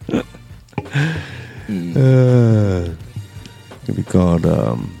 It'll be called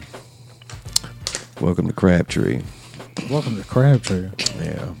Welcome to Crabtree. Welcome to Crabtree.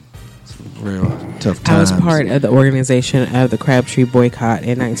 Yeah. Real tough times. I was part of the organization of the Crabtree boycott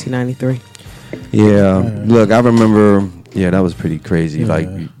in 1993. Yeah. Look, I remember. Yeah, that was pretty crazy. Like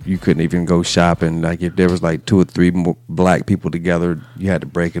you couldn't even go shopping. Like if there was like 2 or 3 black people together, you had to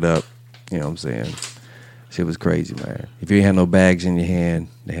break it up. You know what I'm saying? Shit was crazy, man. If you had no bags in your hand,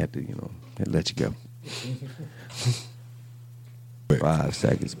 they had to, they'd let you go. 5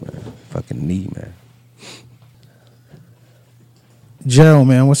 seconds, man. Fucking knee, man. Joe,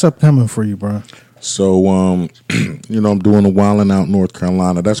 man, what's upcoming for you, bro? So, I'm doing a Wildin' Out North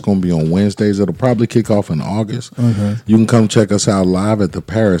Carolina. That's going to be on Wednesdays. It'll probably kick off in August. Okay. You can come check us out live at the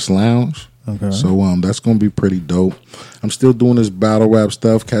Paris Lounge. Okay. So, that's going to be pretty dope. I'm still doing this battle rap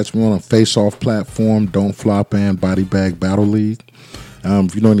stuff. Catch me on a face-off platform, Don't Flop and Body Bag Battle League.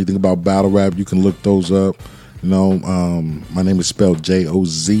 If you know anything about battle rap, you can look those up. My name is spelled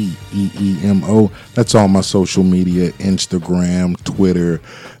JOZEEMO. That's all my social media, Instagram, Twitter,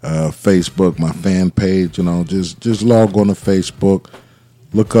 Facebook, my fan page. Just log on to Facebook,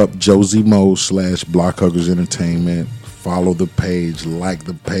 look up Josie Mo /Blockhuggers Entertainment. Follow the page, like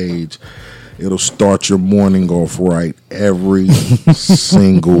the page. It'll start your morning off right every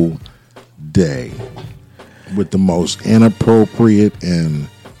single day with the most inappropriate and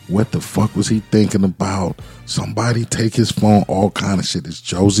what the fuck was he thinking about? Somebody take his phone, all kind of shit. It's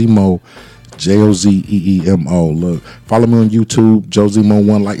Josie Mo, JOZEEMO. Look, follow me on YouTube, Josie Mo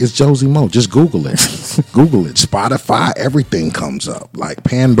 1. Like, it's Josie Mo. Just Google it. Google it. Spotify, everything comes up. Like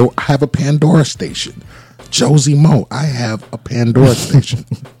Pandora, I have a Pandora station. Josie Mo, I have a Pandora station.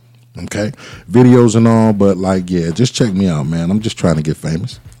 Okay? Videos and all, but just check me out, man. I'm just trying to get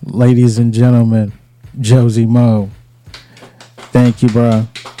famous. Ladies and gentlemen, Josie Mo. Thank you, bro.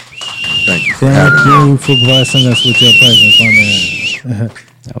 Thank you. Thank you for blessing us with your presence, my man.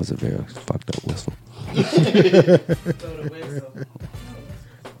 That was a very fucked up whistle.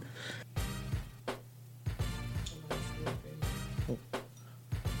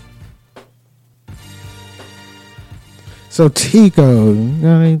 So Tico, you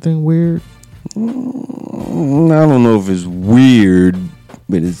got anything weird? I don't know if it's weird,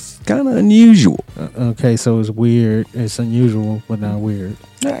 but it's kind of unusual. Okay, so it's weird. It's unusual, but not weird.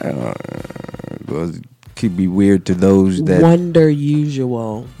 It could be weird to those that wonder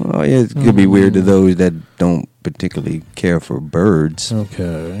usual. Oh yeah, it could be weird to those that don't particularly care for birds.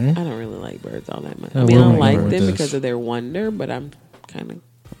 Okay, I don't really like birds all that much. I mean, I don't like them because of their wonder, but I'm kind of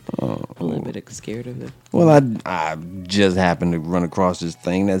a little bit scared of them. Well, I just happened to run across this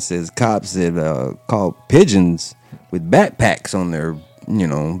thing that says cops said caught pigeons with backpacks on their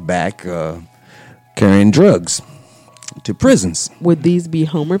back carrying drugs to prisons. Would these be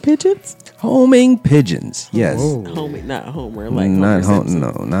Homer pigeons? Homing pigeons, yes. Homing, not Homer, like not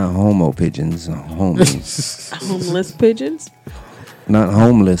Homer not homo pigeons. Homing. Homeless pigeons? Not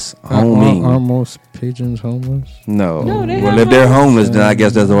homeless. Homing. Are most pigeons homeless? No. Well, if they're homeless, then I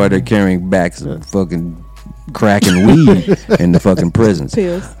guess that's why they're carrying backs of fucking crack and weed in the fucking prisons.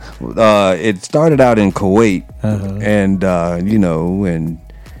 Pills. It started out in Kuwait, and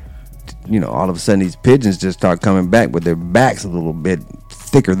all of a sudden these pigeons just start coming back with their backs a little bit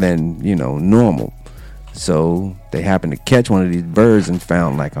thicker than normal. So they happened to catch one of these birds and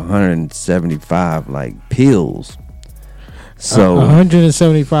found like 175 like pills. So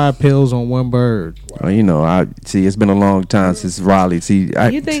 175 pills on one bird. Wow. It's been a long time since Raleigh.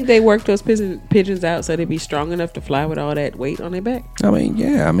 You think they worked those pigeons out so they'd be strong enough to fly with all that weight on their back? I mean,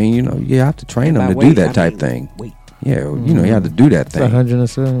 yeah. I mean, you have to train them to do that type thing. Weight. Yeah, you have to do that thing.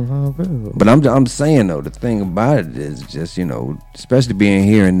 175 pills. But I'm saying though, the thing about it is just especially being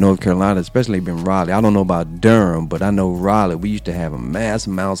here in North Carolina, especially being Raleigh. I don't know about Durham, but I know Raleigh. We used to have a mass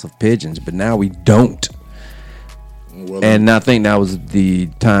amounts of pigeons, but now we don't. Well, and I think that was the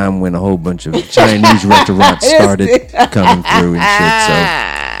time when a whole bunch of Chinese restaurants started coming through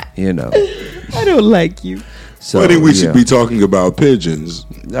and shit. So, I don't like you. So, I think we should be talking about pigeons.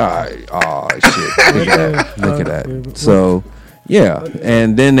 Shit. Look at that. So, yeah.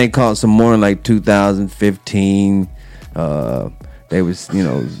 And then they caught some more in like 2015. They was,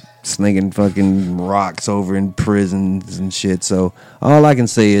 slinging fucking rocks over in prisons and shit. So, all I can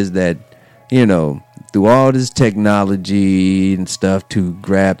say is that, through all this technology and stuff to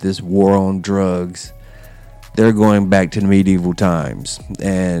grab this war on drugs, they're going back to the medieval times.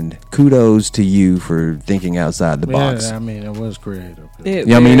 And kudos to you for thinking outside the box. Yeah, I mean, it was creative.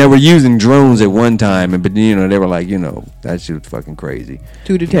 I mean, they were using drones at one time, but they were like, that shit was fucking crazy.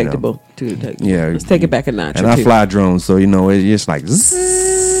 Too detectable. Too detectable. Yeah. Let's take it back a notch. And I fly drones, so, it's just like,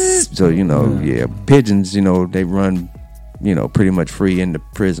 zzz. So, pigeons, they run, pretty much free into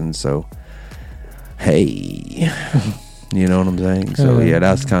prison, so. Hey, you know what I'm saying? So yeah,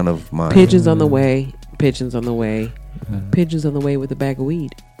 that's kind of my pigeons on the way. Pigeons on the way. Pigeons on the way with a bag of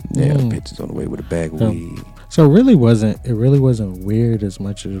weed. Yeah, pigeons on the way with a bag of weed. So it really wasn't weird as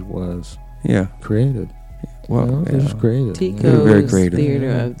much as it was creative. Well, it was creative. Tico's very creative. Theater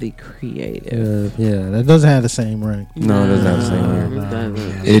of the Creative. That doesn't have the same ring. No, it doesn't have the same ring. It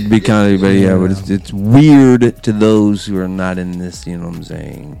doesn't. It'd be kind of, but it's weird to those who are not in this, you know what I'm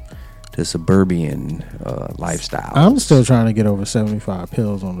saying, the suburban lifestyle. I'm still trying to get over 75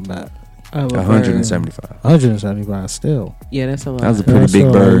 pills on the back. 175. 175 still. Yeah, that's a lot. That was a pretty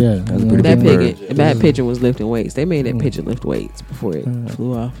big bird. Yeah. That was a pretty big bird. That pigeon was lifting weights. They made that pigeon lift weights before it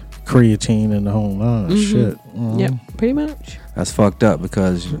flew off. Creatine and the whole line. Shit. Yep, pretty much. That's fucked up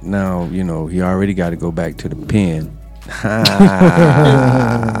because now, you know, he already got to go back to the pen. And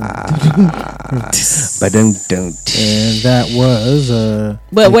that was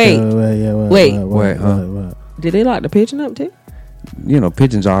But wait. What? Did they lock the pigeon up too? You know,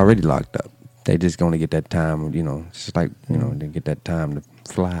 pigeons are already locked up. They just going to get that time, you know, it's just like, you know, they get that time to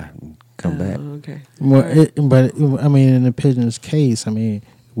fly and come back. Okay. Well, but I mean, in the pigeon's case, I mean,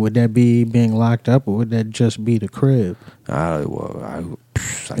 would that be being locked up, or would that just be the crib? I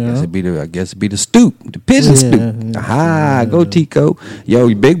guess it'd be the stoop, the pigeon stoop. Go Tico.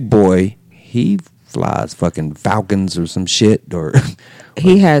 Yo, big boy, he flies fucking falcons or some shit, or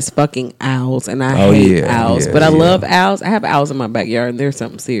he has fucking owls, and I hate owls, but I love owls. I have owls in my backyard, and they're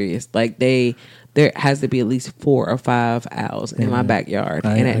something serious. Like there has to be at least 4 or 5 owls in my backyard,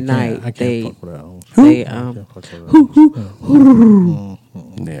 and at night they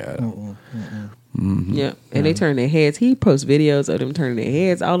and they turn their heads. He posts videos of them turning their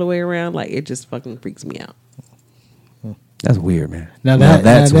heads all the way around. Like, it just fucking freaks me out. That's weird, man. Now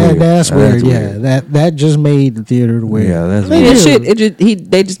that's weird. That's weird. Yeah, that just made the theater weird. Yeah, that's weird.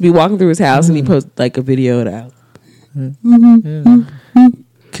 They just be walking through his house and he posts like a video of the owl.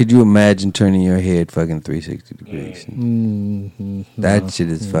 Could you imagine turning your head fucking 360 degrees? That shit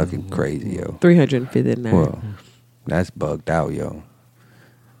is fucking crazy, yo. 359. Well, that's bugged out, yo.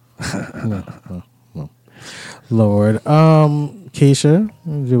 Lord. Keisha,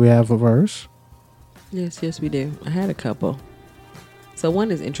 do we have a verse? Yes, we do. I had a couple. So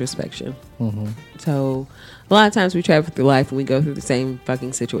one is introspection. So a lot of times we travel through life and we go through the same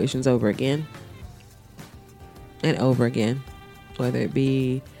fucking situations over again and over again, whether it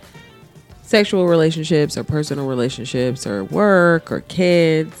be sexual relationships or personal relationships or work or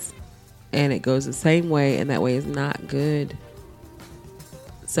kids, and it goes the same way, and that way is not good.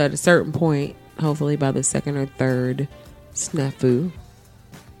 So at a certain point, hopefully by the second or third snafu,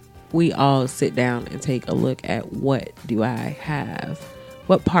 we all sit down and take a look at what do I have?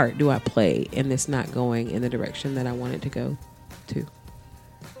 What part do I play in this not going in the direction that I want it to go to?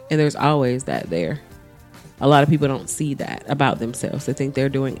 And there's always that there. A lot of people don't see that about themselves. They think they're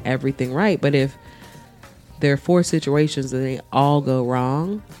doing everything right. But if there are 4 situations and they all go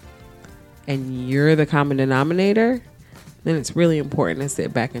wrong and you're the common denominator, then it's really important to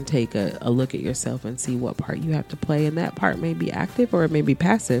sit back and take a look at yourself and see what part you have to play. And that part may be active or it may be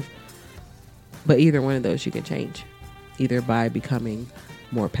passive. But either one of those you can change, either by becoming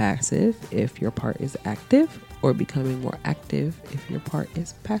more passive if your part is active, or becoming more active if your part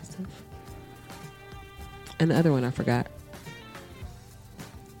is passive. And the other one I forgot.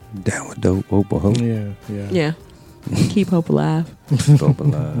 Down with dope, hope, hope. Yeah. Keep hope alive. Keep hope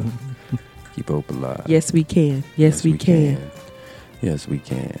alive. Keep hope alive. Yes, we can. Yes, we can. Yes, we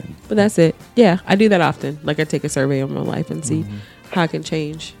can. But that's it. Yeah, I do that often. Like, I take a survey of my life and see how I can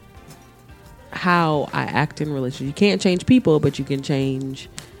change how I act in relationships. You can't change people, but you can change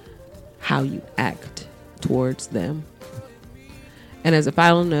how you act towards them. And as a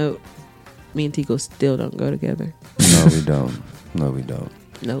final note, me and Tico still don't go together. No, we don't.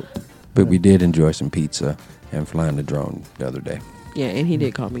 Nope. But we did enjoy some pizza and flying the drone the other day. Yeah, and he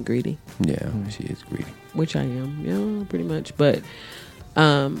did call me greedy. Yeah, she is greedy. Which I am, yeah, pretty much. But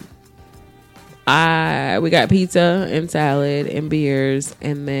we got pizza and salad and beers,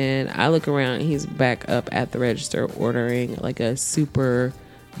 and then I look around and he's back up at the register ordering like a super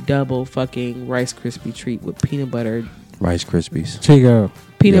double fucking Rice Krispie treat with peanut butter. Rice Krispies. Tico.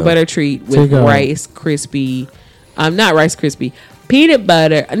 Peanut butter treat with Rice Krispie. Not Rice Krispie. Peanut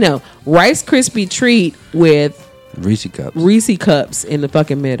butter. No, Rice Krispie treat with Reese cups. Reese cups in the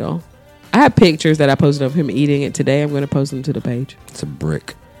fucking middle. I have pictures that I posted of him eating it today. I'm going to post them to the page. It's a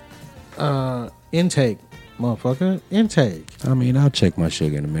brick. Intake, motherfucker. Intake. I mean, I'll check my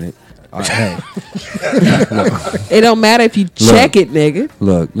sugar in a minute. Hey. It don't matter if you check it, nigga.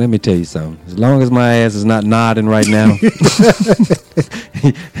 Look, let me tell you something. As long as my ass is not nodding right now,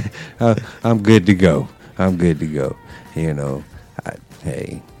 I'm good to go. You know,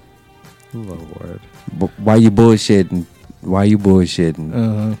 hey. Lord. Why you bullshitting?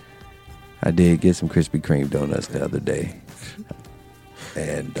 I did get some Krispy Kreme donuts the other day.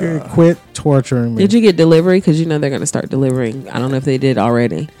 And quit torturing me. Did you get delivery? Because you know they're going to start delivering. I don't know if they did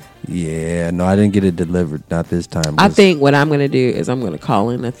already. Yeah, no, I didn't get it delivered. Not this time. I think what I'm going to do is I'm going to call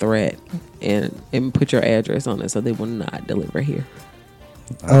in a threat and put your address on it so they will not deliver here.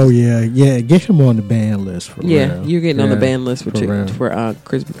 Oh yeah. Get him on the ban list for real. You're getting on the ban list for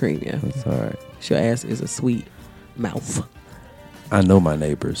Krispy Kreme. Yeah, that's all right. Your ass is a sweet mouth. I know my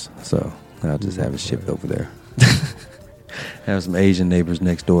neighbors, so I'll just have it shipped over there. Have some Asian neighbors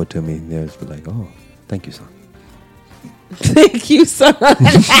next door to me. They'll just be like, "Oh, thank you, son." Thank you, son.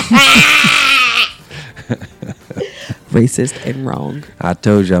 Racist and wrong. I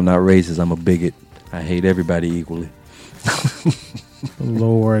told you I'm not racist. I'm a bigot. I hate everybody equally.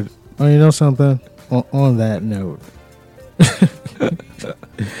 Lord. Oh, you know something? On that note.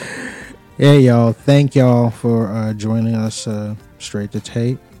 Yeah, y'all. Thank y'all for joining us straight to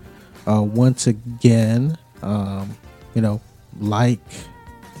tape. Once again, like,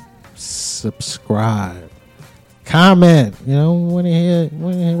 subscribe, comment. Want to hear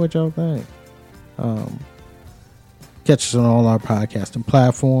what y'all think. Catch us on all our podcasting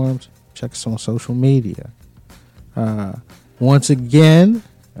platforms. Check us on social media. Once again,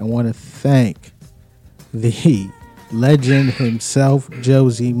 I want to thank the legend himself,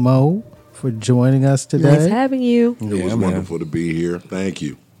 Josie Moe, for joining us today. Nice having you. It was wonderful to be here. Thank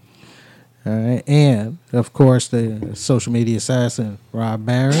you. All right, and of course the social media assassin, Rob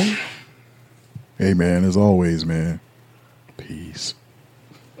Barron. Hey man, as always, man. Peace.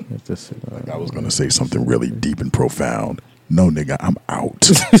 I was gonna say something really deep and profound. No, nigga, I'm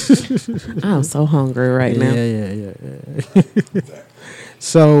out. I'm so hungry right now. Yeah.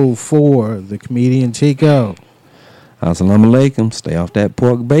 So for the comedian Tico, Assalamu alaikum. Stay off that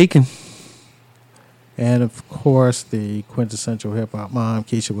pork bacon. And of course the quintessential hip hop mom,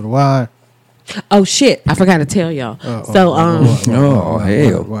 Keisha with a Y. Oh shit! I forgot to tell y'all. Hell!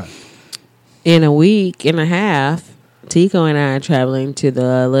 What? In a week and a half, Tico and I are traveling to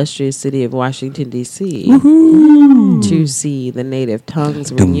the illustrious city of Washington, D.C. to see the Native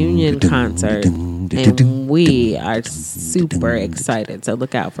Tongues reunion concert. And we are super excited. So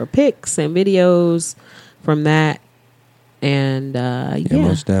look out for pics and videos from that. And yeah,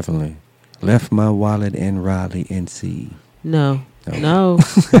 most definitely. Left my wallet in Raleigh, NC. No,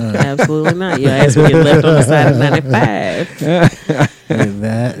 absolutely not. Your ass will get left on the side of 95.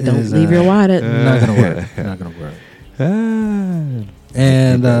 Don't leave your wallet. Not gonna work.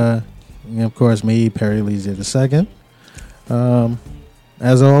 And of course, me, Perry Leezy II.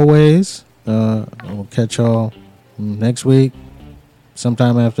 As always, we'll catch y'all next week.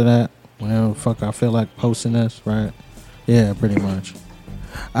 Sometime after that, whenever the fuck I feel like posting this, right? Yeah, pretty much.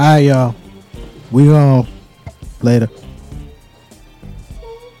 All right, y'all. We on later.